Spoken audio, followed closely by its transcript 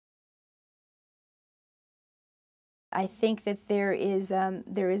I think that there is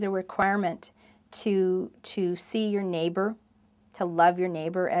a requirement to see your neighbor, to love your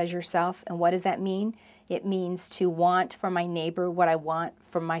neighbor as yourself. And what does that mean? It means to want for my neighbor what I want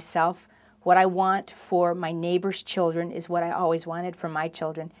for myself. What I want for my neighbor's children is what I always wanted for my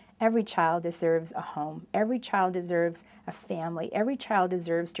children. Every child deserves a home. Every child deserves a family. Every child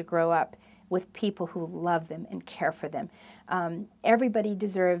deserves to grow up with people who love them and care for them. Everybody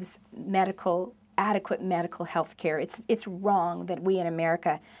deserves adequate medical health care. It's wrong that we in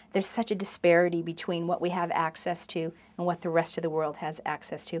America, there's such a disparity between what we have access to and what the rest of the world has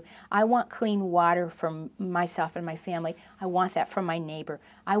access to. I want clean water for myself and my family. I want that from my neighbor.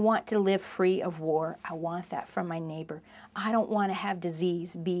 I want to live free of war. I want that from my neighbor. I don't want to have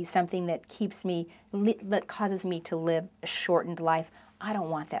disease be something that that causes me to live a shortened life. I don't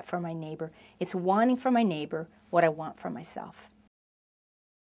want that for my neighbor. It's wanting for my neighbor what I want for myself.